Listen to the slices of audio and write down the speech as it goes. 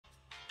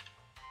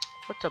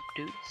What's up,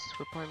 dudes?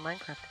 We're playing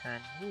Minecraft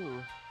again.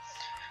 Woo.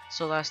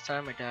 So last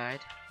time I died.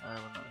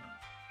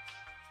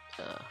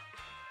 Uh,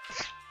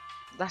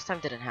 last time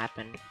didn't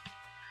happen,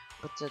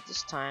 but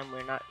this time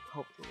we're not.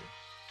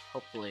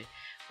 Hopefully,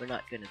 we're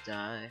not gonna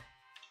die.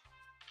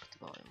 Put the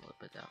volume a little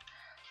bit down.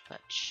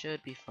 That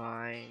should be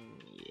fine.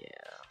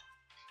 Yeah.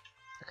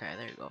 Okay,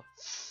 there you go.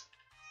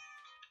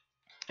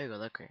 There you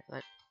go. Okay.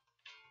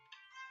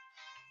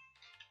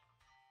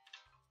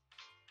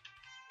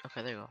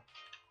 Okay, there you go.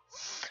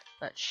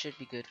 That should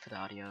be good for the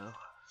audio.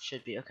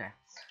 Should be okay.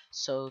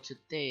 So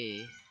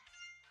today,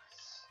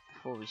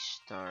 before we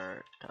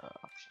start,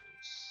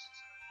 options.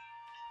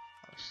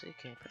 Honestly,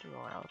 can you put it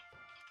all out?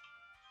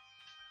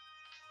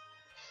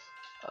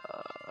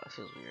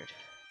 Feels weird.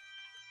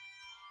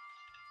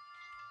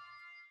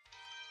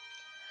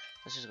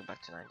 Let's just go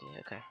back to 90.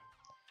 Okay.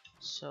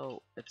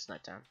 So it's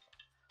nighttime.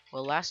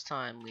 Well, last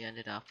time we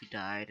ended up, we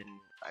died and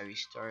I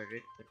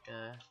restarted, but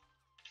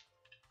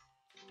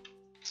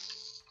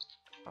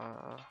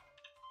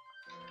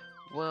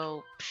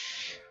well,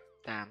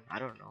 damn, I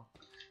don't know.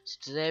 So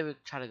today we're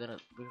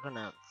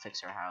gonna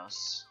fix our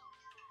house,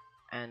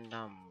 and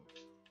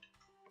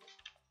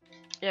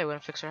yeah, we're gonna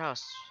fix our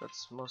house.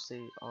 That's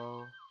mostly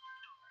all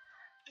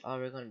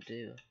we're gonna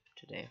do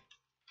today,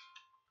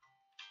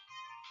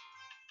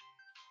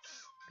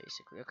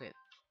 basically. Okay,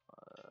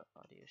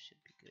 audio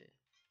should be good.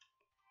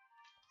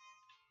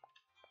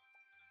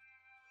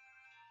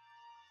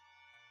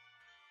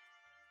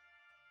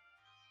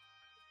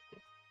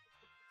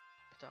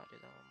 Put the audio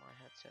down on my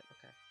headset.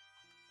 Okay.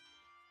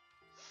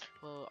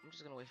 Well, I'm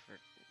just gonna wait for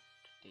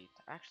the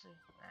actually,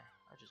 nah,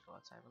 I'll just go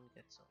outside. Let me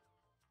get some.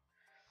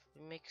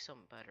 Let me make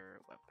some better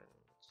weapons.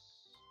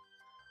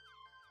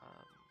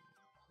 Um,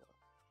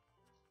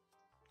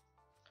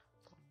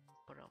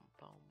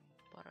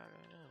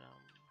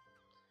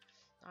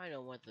 I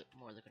know what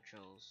more of the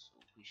controls.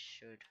 We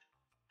should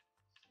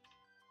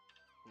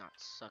not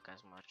suck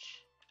as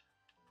much.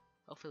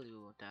 Hopefully we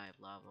won't die of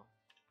lava.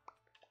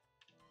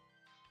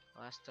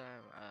 Last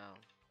time,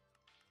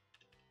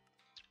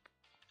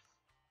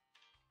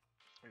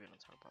 we're gonna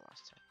talk about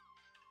last time.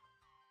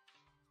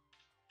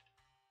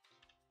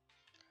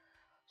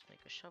 Let's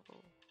make a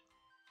shovel.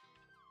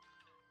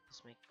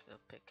 Let's make a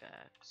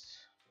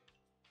pickaxe.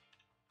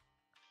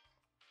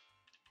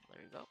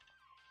 There you go.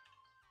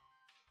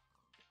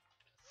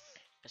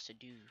 Yes, I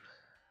do.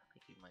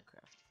 Thank you,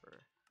 Minecraft,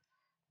 for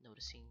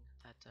noticing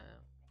that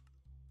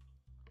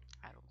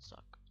I don't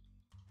suck.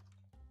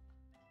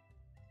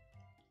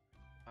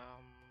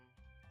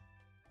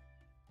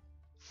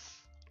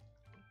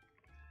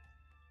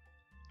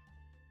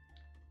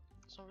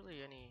 There's not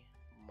really any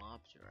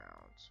mobs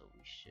around, so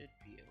we should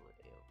be able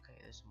to. Okay,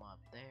 there's a mob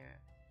there,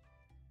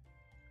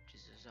 which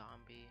is a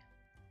zombie.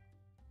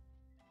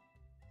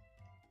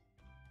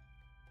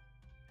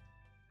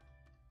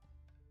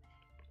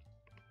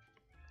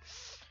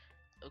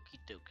 Okie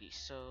dokie,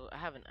 so I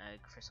have an egg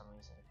for some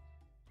reason.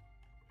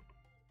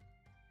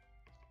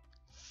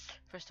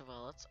 First of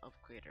all, let's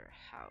upgrade our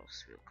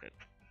house real quick.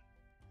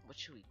 What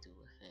should we do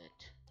with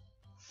it?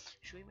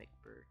 Should we make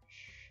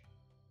birch?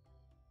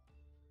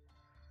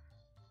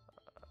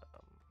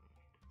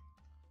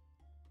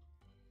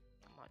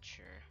 I'm not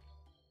sure.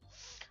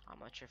 I'm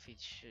not sure if we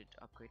should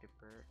upgrade a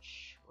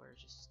birch or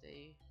just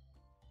stay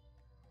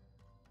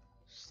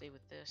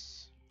with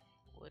this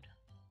wood.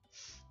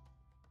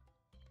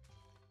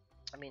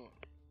 I mean,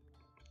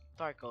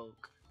 dark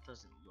oak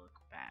doesn't look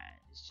bad.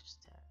 It's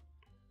just that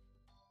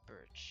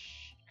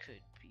birch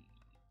could be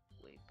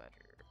way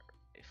better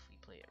if we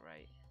play it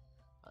right.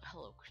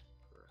 Hello,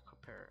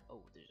 Creeper.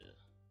 Oh, there's a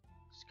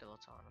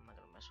skeleton. I'm not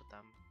gonna mess with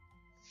them.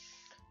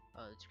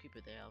 There's a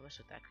creeper there. I'll mess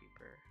with that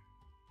creeper.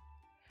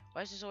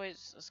 Why is there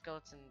always a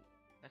skeleton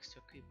next to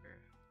a creeper?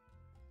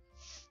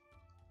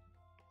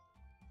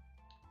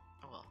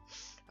 Oh well.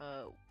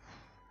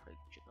 Fake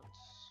chickens.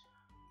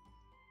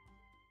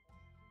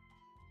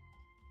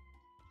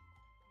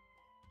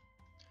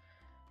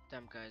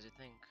 Damn guys, I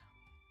think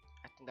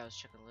that was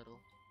Chicken Little.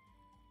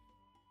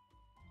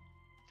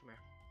 Come here.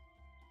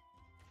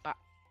 Bop.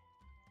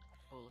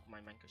 Oh, look at my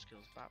Minecraft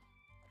skills. Bop.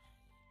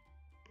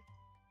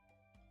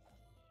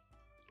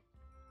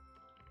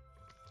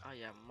 Oh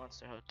yeah,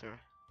 Monster Hunter.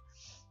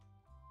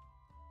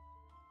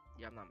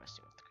 Yeah, I'm not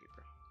messing with the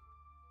creeper.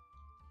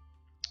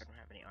 I don't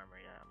have any armor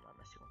yet. I'm not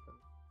messing with them.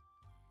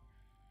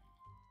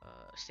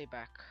 Stay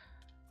back.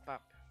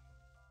 Bop.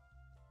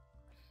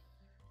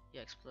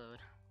 Yeah, explode.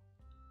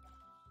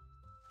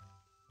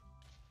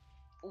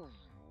 Ooh,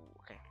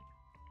 okay.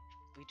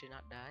 We did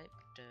not die,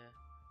 but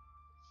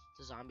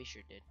the zombie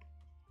sure did.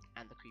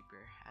 And the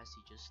creeper, as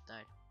he just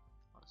died.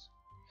 Honestly.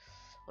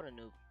 What a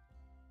noob.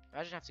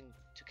 Imagine having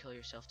to kill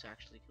yourself to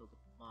actually kill the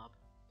mob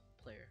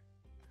player.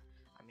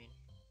 I mean.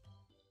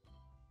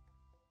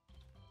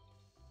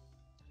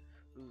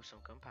 Ooh, some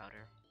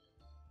gunpowder.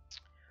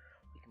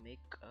 We can make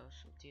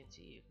some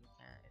TNT if we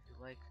can, if you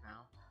like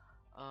now.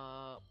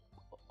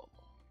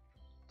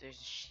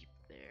 There's a sheep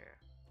there.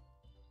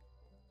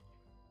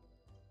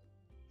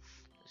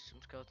 There's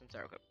some skeletons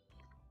there. Okay.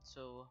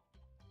 So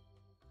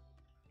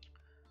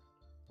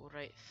What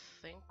I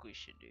think we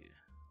should do.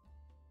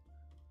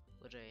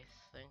 What I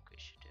think we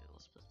should do.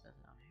 Let's put that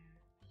down here.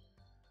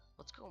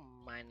 Let's go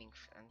mining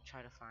and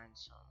try to find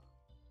some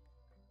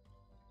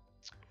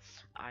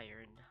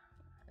iron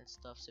and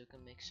stuff so we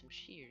can make some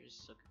shears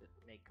so we could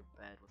make a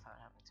bed without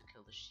having to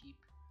kill the sheep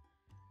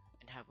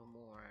and have a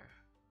more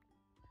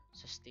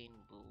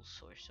sustainable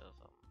source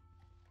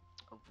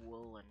of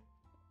wool and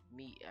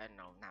meat.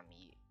 No, not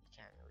meat. You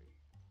can't really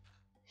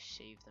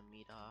shave the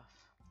meat off.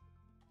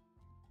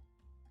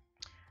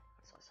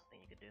 That's not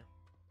something you could do.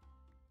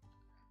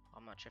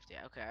 I'm not sure if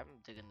okay,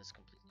 I'm digging this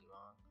completely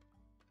wrong.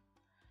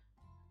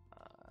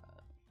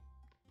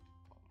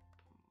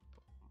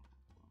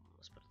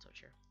 Let's put a torch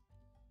here.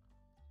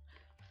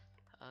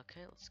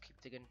 Okay, let's keep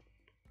digging.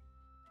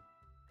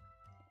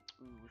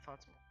 Ooh, we found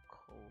some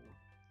coal.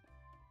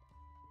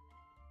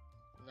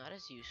 Not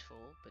as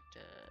useful, but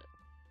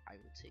I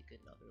will take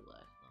another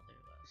less.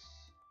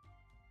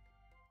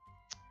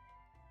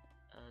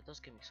 It does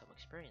give me some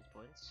experience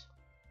points.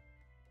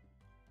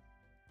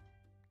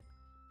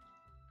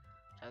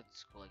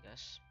 That's cool, I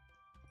guess.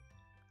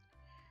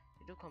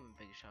 They do come in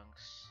big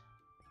chunks.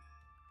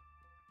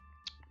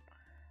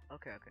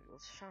 Okay,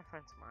 let's try to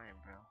find some iron,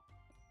 bro.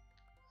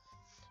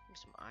 Give me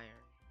some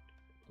iron.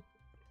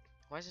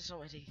 Why is there so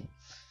many?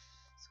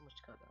 So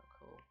much cut down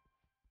coal.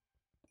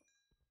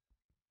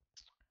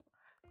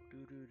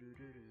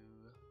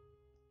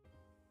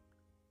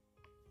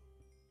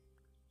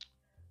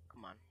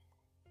 Come on.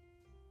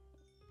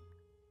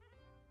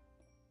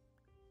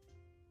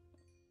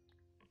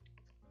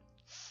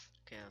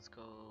 Okay, let's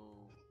go.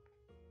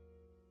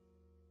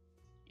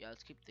 Yeah,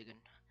 let's keep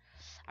digging.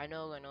 I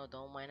know,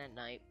 don't mine at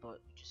night, but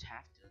we just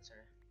have to.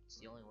 It's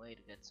the only way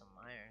to get some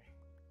iron.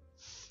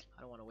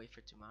 I don't want to wait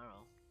for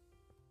tomorrow.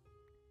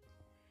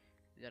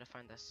 We gotta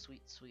find that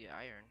sweet, sweet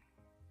iron.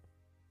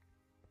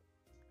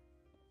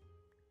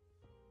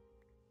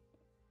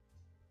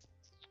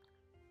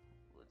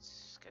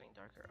 It's getting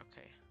darker.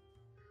 Okay,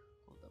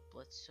 hold up.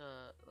 Let's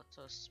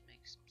us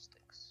make some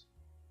sticks.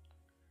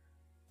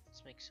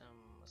 Let's make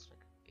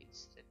 8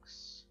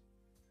 sticks,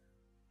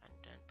 and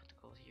then put the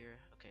coal here.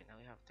 Okay, now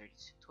we have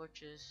 32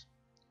 torches.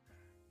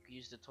 You can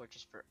use the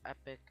torches for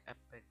epic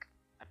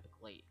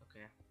light.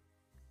 Okay.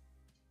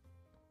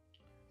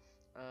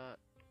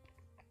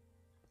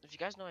 If you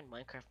guys know any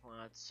Minecraft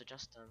mods,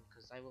 suggest them,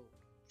 because I will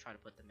try to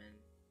put them in.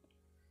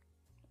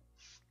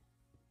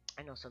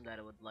 I know some that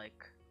I would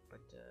like,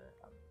 but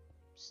I'm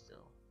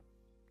still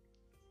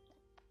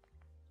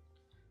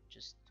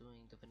just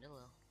doing the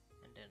vanilla,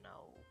 and then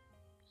I'll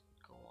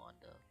go on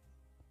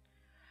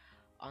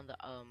the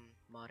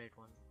modded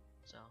one.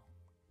 So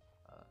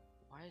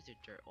why is there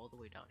dirt all the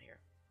way down here?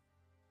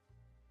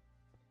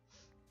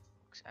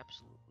 Makes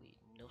absolutely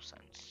no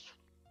sense.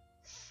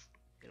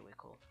 Get away,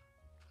 coal.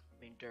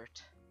 I mean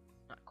dirt,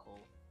 not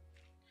coal.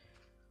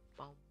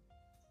 Boom,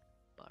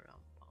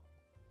 ba-dum, bum.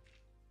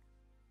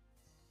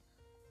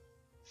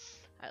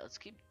 Alright, let's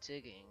keep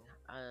digging.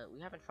 We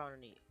haven't found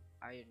any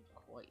iron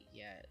quite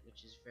yet,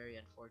 which is very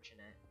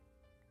unfortunate.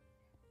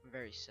 I'm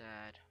very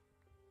sad.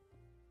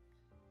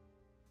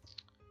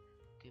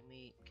 Give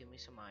me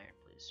some iron,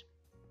 please.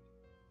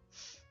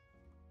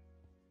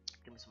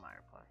 Give me some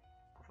iron, por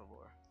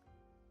favor.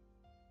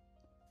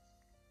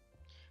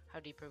 How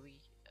deep are we?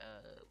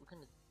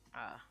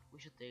 We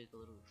should dig a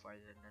little bit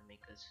farther and then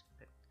make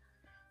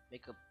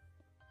a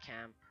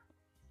camp.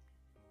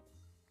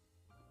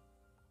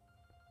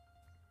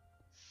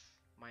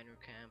 Miner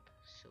camp,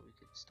 so we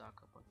could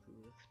stock up on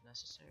food if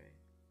necessary.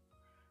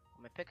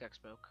 My pickaxe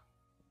broke.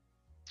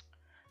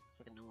 Let's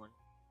make a new one.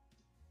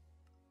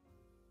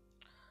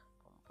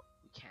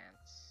 We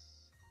can't.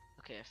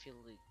 Okay, I feel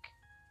like.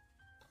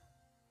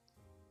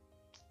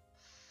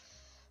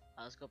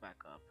 Let's go back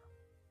up.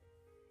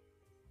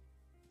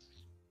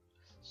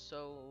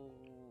 So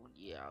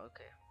yeah,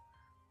 okay.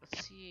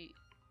 Let's see.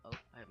 Oh,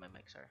 I have my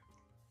mic, sorry.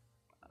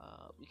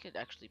 We could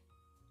actually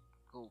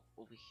go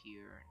over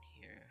here and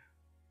here.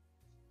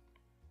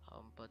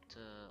 But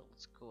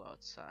let's go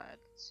outside.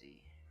 Let's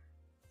see.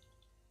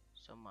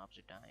 Some mobs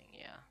are dying.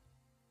 Yeah.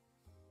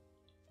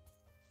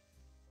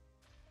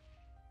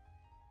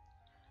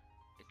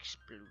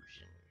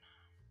 Explosion.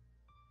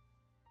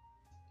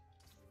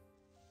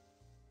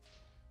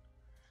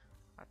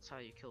 That's how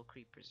you kill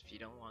creepers if you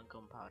don't want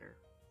gunpowder.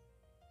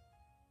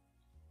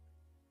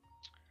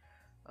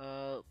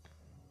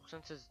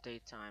 Since it's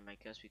daytime, I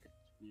guess we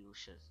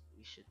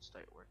should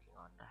start working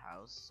on the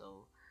house.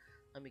 So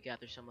let me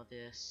gather some of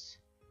this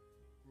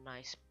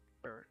nice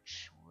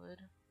birch wood.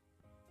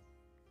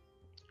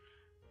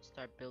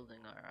 Start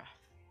building our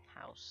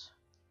house.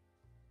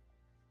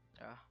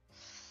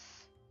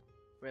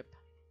 Rip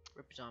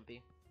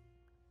zombie.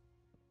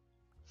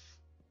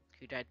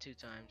 He died 2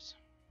 times.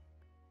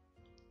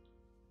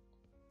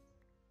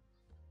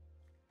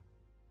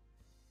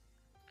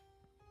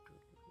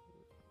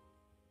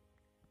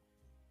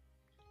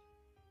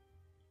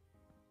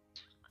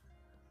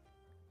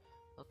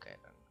 Okay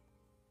then.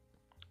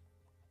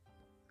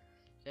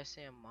 You guys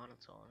say I'm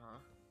monotone, huh?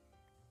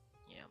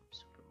 Yeah, I'm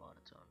super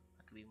monotone.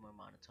 I could be more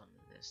monotone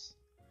than this.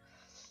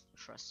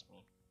 Trust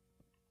me.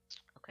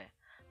 Okay.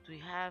 Do we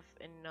have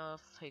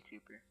enough? Hey,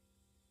 creeper.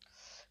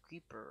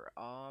 Creeper.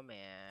 Oh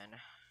man.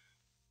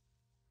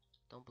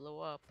 Don't blow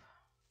up.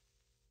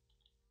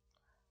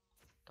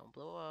 Don't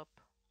blow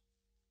up.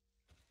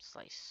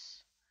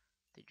 Slice.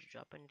 Did you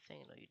drop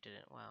anything? No, you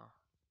didn't. Wow.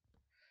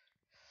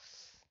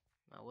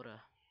 Wow, what a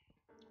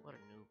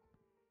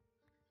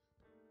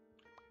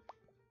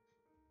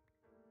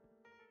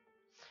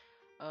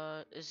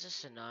noob. Is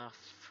this enough?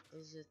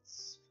 Is it?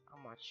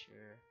 I'm not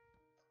sure.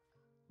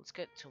 Let's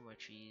get 2 more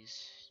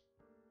trees.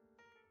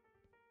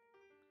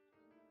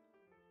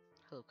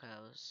 Hello,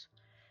 cows.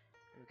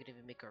 And we could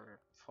even make our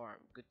farm.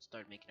 Good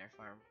start making our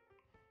farm.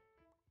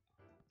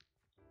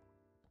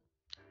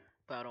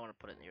 But I don't want to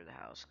put it near the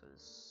house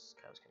because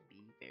cows can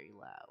be very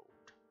loud.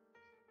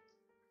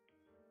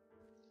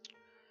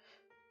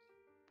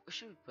 Where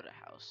should we put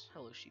a house?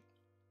 Hello, sheep.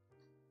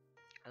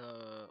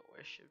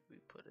 Where should we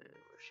put it?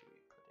 Where should we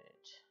put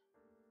it?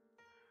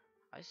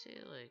 I say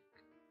like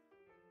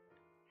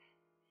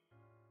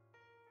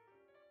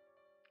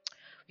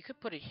we could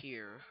put it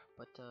here,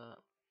 but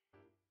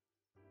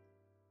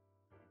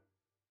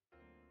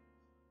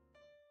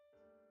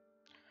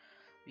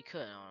we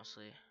could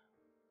honestly.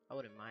 I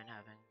wouldn't mind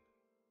having.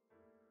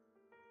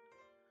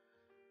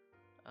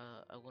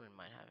 I wouldn't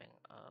mind having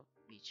a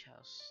beach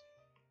house.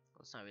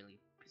 Well, it's not really.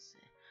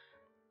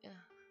 Yeah,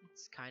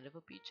 it's kind of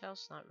a beach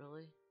house, not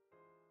really.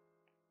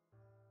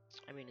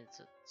 I mean, it's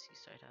a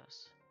seaside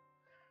house.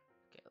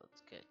 Okay,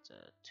 let's get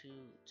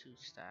two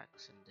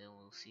stacks, and then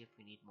we'll see if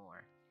we need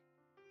more.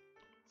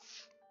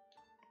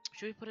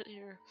 Should we put it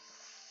here?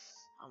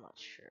 I'm not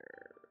sure.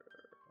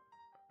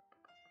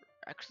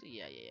 Actually,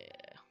 yeah.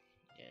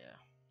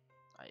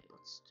 Alright,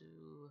 let's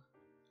do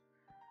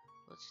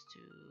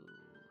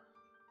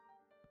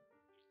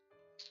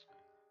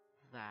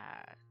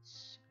that,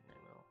 and then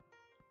we'll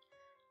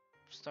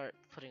start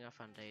putting a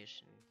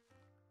foundation.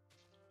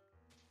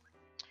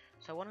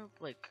 So I want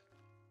to like,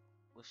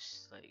 with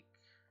like,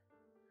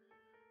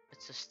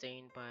 it's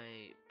sustained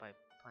by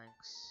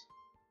planks.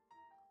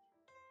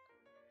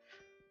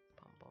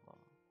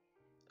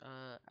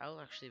 I'll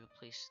actually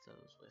replace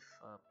those with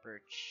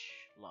birch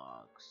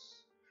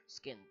logs,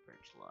 skinned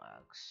birch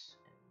logs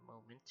in a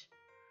moment.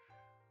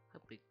 How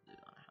big do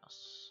our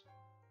house?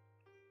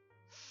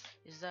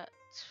 Is that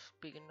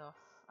big enough?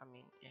 I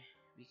mean,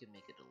 we can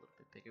make it a little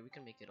bit bigger. We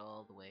can make it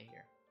all the way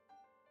here.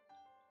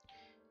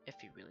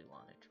 If you really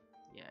want it.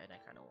 Yeah, and I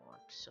kind of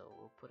want. So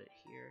we'll put it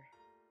here.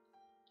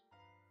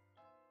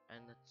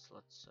 And let's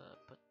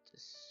put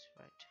this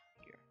right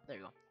here. There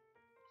you go.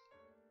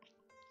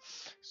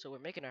 So we're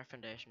making our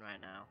foundation right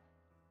now.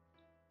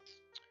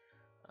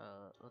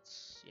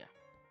 Yeah.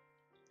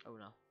 Oh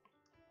no.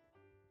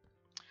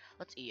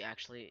 Let's eat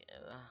actually.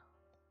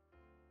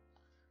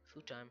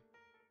 Food time.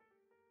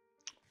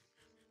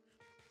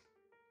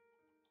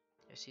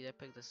 You see that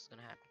pig? This is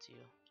gonna happen to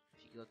you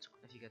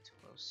if you get too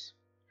close.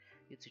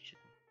 You too, chicken.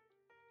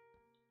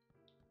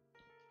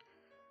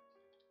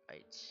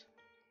 Right.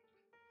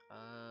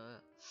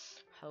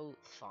 How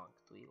funk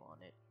do we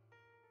want it?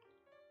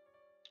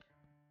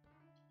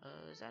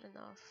 Is that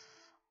enough?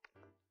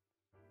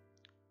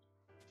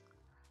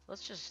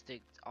 Let's just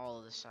dig all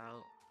of this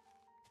out.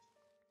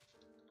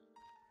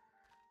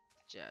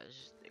 Yeah, let's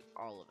just dig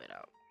all of it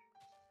out.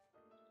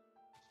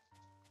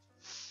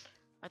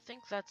 I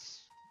think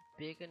that's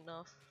big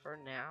enough for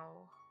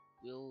now.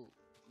 We'll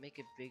make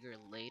it bigger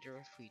later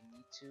if we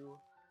need to.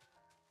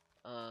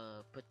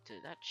 But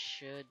that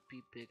should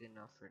be big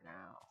enough for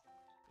now.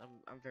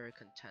 I'm very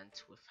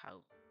content with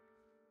how.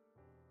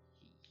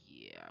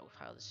 Yeah, with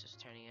how this is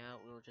turning out.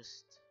 We'll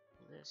just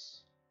do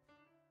this,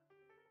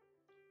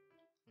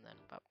 and then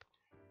pop.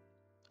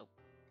 Oh,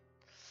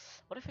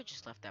 what if I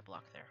just left that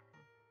block there?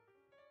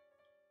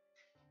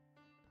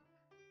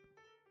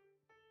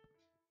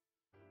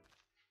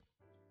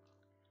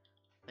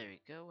 There we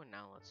go. And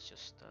now let's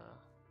just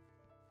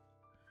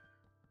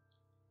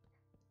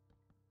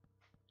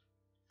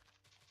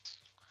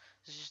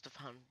this is just the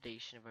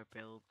foundation of our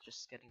build,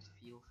 just getting the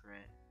feel for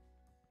it.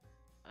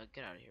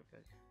 Get out of here,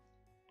 pig.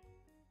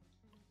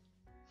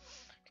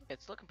 Okay,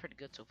 it's looking pretty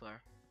good so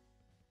far.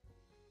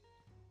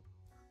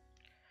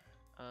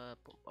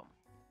 Boom, boom.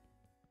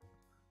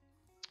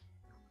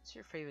 What's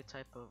your favorite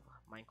type of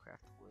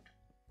Minecraft wood?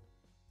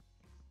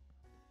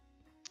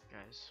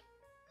 Guys,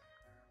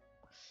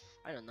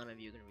 I know none of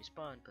you are gonna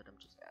respond, but I'm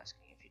just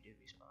asking if you do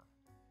respond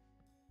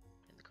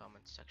in the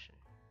comments section.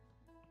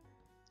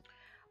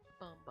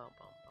 Bum bum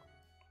bum bum.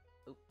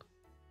 Oop.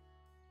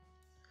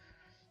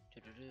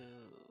 Do do do.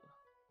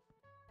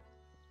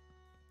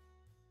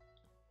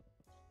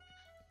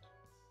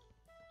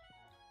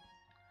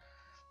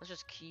 Let's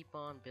just keep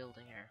on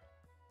building here.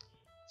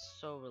 It's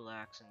so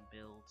relaxing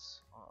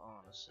builds.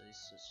 Honestly,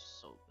 this is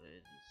so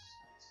good.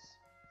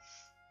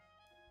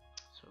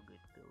 It's so good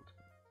build.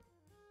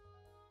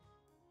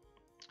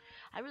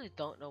 I really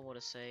don't know what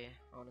to say.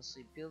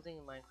 Honestly, building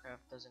in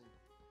Minecraft doesn't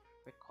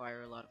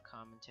require a lot of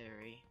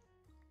commentary.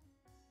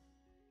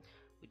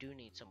 We do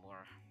need some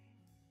more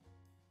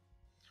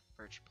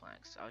birch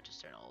planks. I'll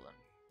just turn all of them.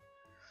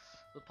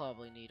 We'll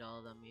probably need all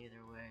of them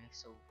either way,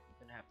 so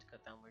we're gonna have to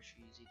cut down more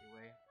trees either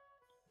way.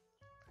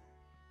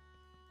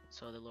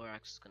 So the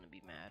Lorax is gonna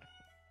be mad.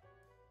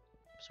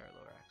 Sorry,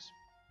 Lorax.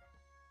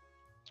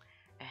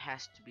 It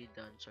has to be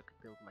done so I could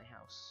build my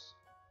house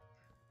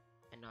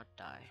and not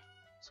die,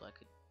 so I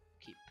could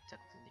keep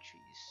protecting the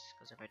trees.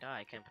 Because if I die,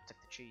 I can't protect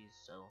the trees,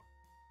 so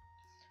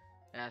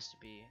it has to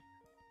be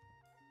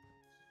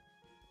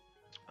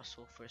a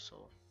soul for a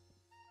soul.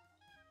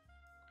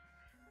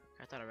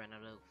 I thought I ran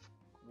out of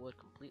wood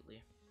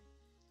completely.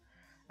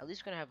 At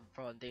least we're gonna have a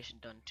foundation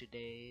done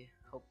today,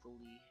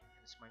 hopefully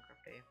this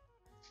Minecraft day.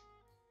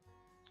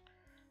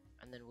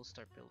 And then we'll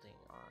start building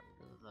on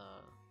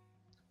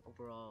the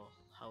overall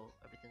how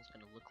everything's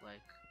gonna look like.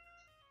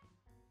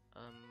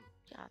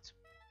 Yeah, it's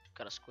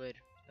got a squid,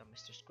 got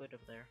Mr. Squid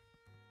over there.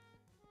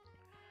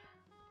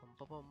 Bum,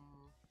 bum, bum,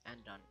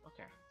 and done.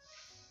 Okay.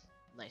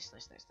 Nice.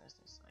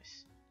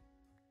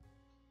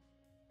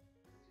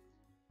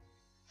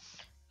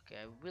 Okay,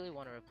 I really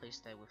want to replace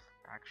that with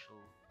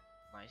actual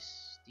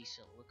nice,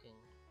 decent looking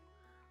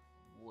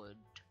wood.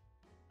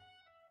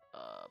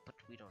 But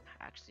we don't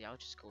actually. I'll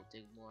just go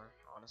dig more,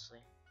 honestly.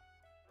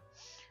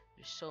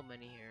 There's so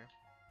many here.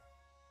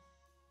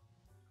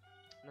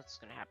 That's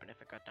gonna happen if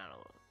I cut down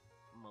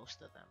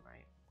most of them,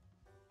 right?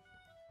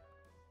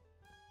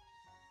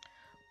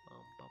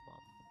 Bum,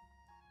 bum.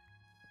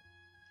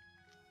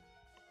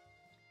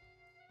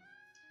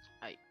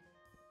 Aight.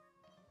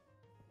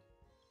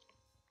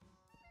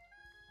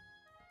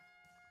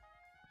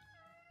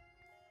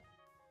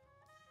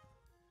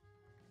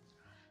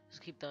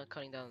 Just keep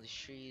cutting down these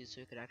trees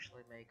so we could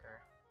actually make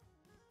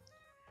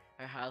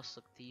our house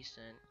look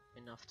decent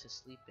enough to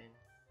sleep in.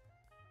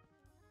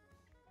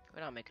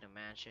 We're not making a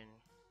mansion,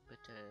 but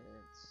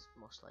it's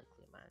most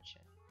likely a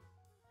mansion.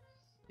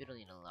 We don't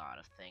need a lot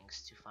of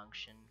things to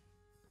function.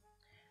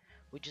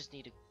 We just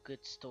need a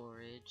good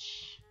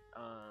storage,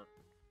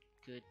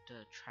 good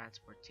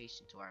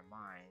transportation to our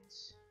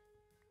mines.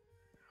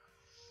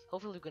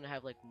 Hopefully we're gonna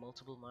have like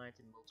multiple mines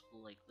and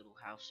multiple like little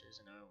houses,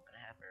 and then we're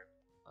gonna have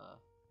our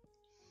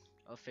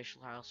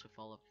official house with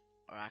all of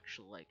our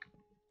actual like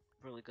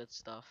really good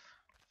stuff.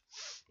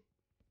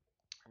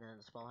 And then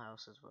the small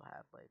houses will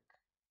have like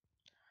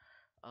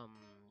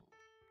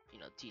you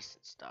know,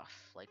 decent stuff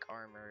like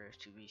armor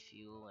to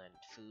refuel and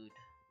food.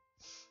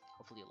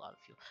 Hopefully a lot of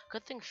fuel.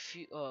 Good thing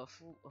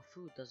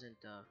food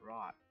doesn't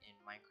rot in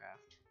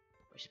Minecraft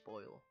or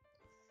spoil.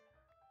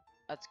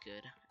 That's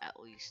good, at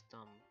least.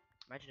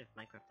 Imagine if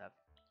Minecraft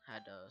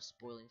had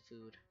spoiling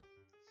food.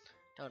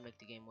 That would make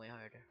the game way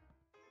harder.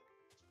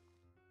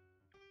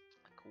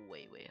 Like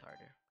way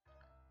harder.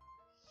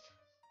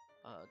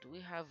 Do we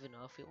have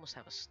enough? We almost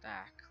have a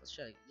stack. Let's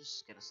try to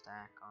just get a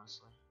stack,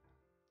 honestly.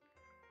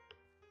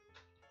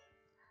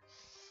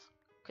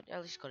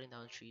 At least cutting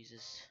down trees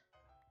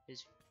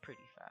is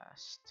pretty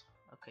fast.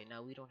 Okay,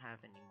 now we don't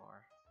have any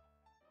more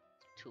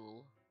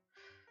tool,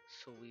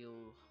 so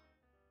we'll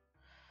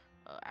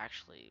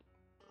actually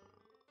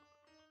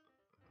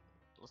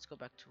let's go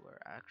back to our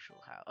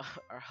actual house,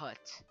 our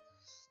hut,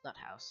 not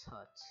house,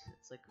 hut.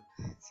 It's like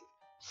it's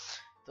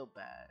so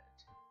bad.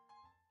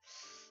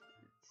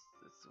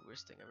 It's the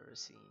worst thing I've ever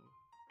seen.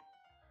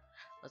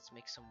 Let's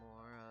make some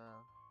more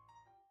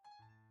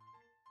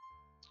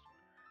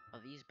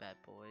of these bad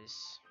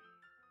boys.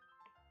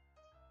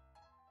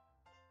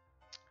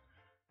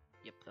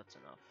 Yep, that's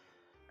enough.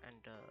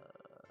 And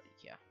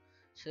yeah.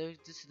 So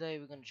today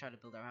we're gonna try to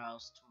build our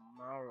house.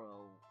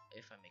 Tomorrow,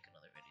 if I make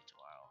another video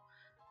tomorrow,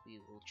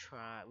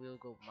 we'll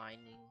go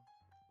mining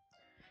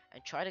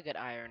and try to get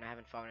iron. I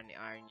haven't found any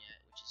iron yet,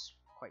 which is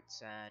quite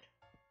sad.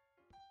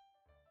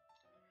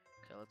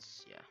 Okay,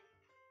 yeah.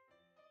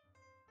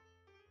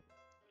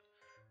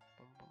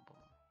 Boom, boom, boom.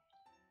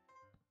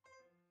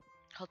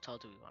 How tall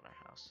do we want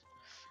our house?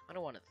 I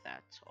don't want it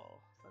that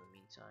tall for the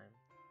meantime.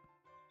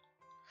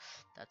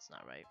 That's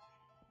not right.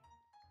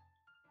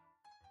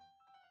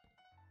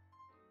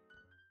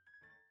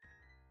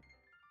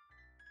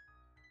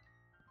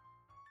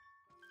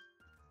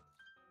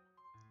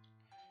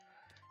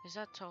 Is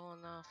that tall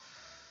enough?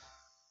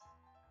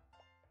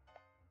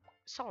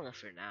 It's tall enough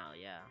for now,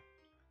 yeah.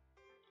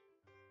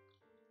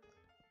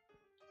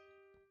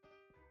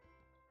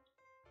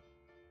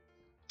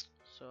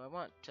 So I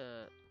want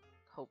to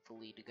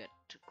hopefully to get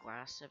to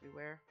glass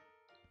everywhere.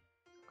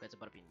 Okay, it's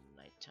about to be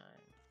nighttime.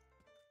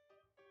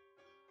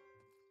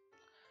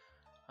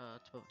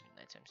 It's about to be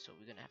nighttime, so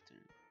we're gonna have to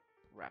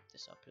wrap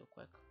this up real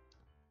quick.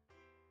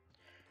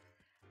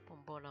 Bum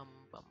bum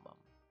bum bum.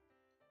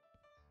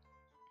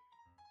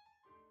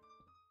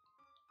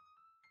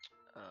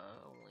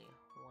 Only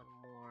one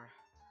more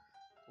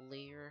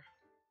layer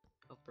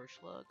of birch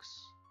logs,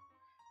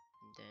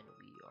 and then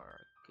we are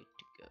good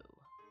to go.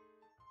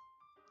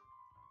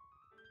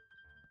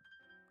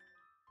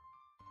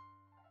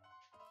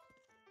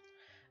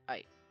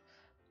 Alright,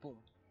 boom,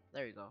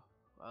 there you go.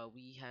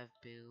 We have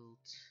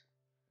built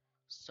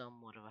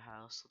somewhat of a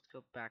house. Let's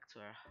go back to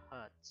our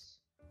hut,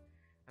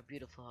 our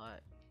beautiful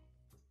hut.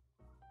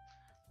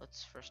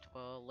 Let's first of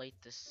all light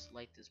this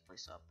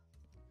place up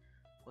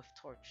with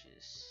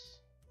torches.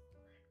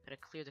 Gotta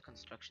clear the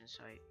construction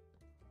site.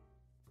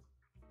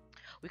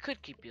 We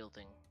could keep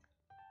building.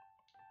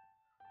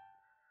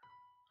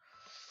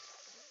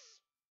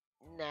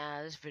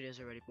 Nah, this video is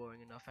already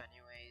boring enough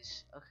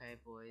anyways. Okay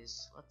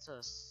boys, let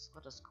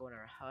us go in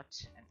our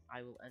hut and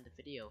I will end the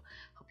video.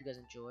 Hope you guys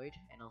enjoyed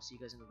and I'll see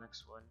you guys in the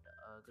next one.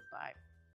 Goodbye.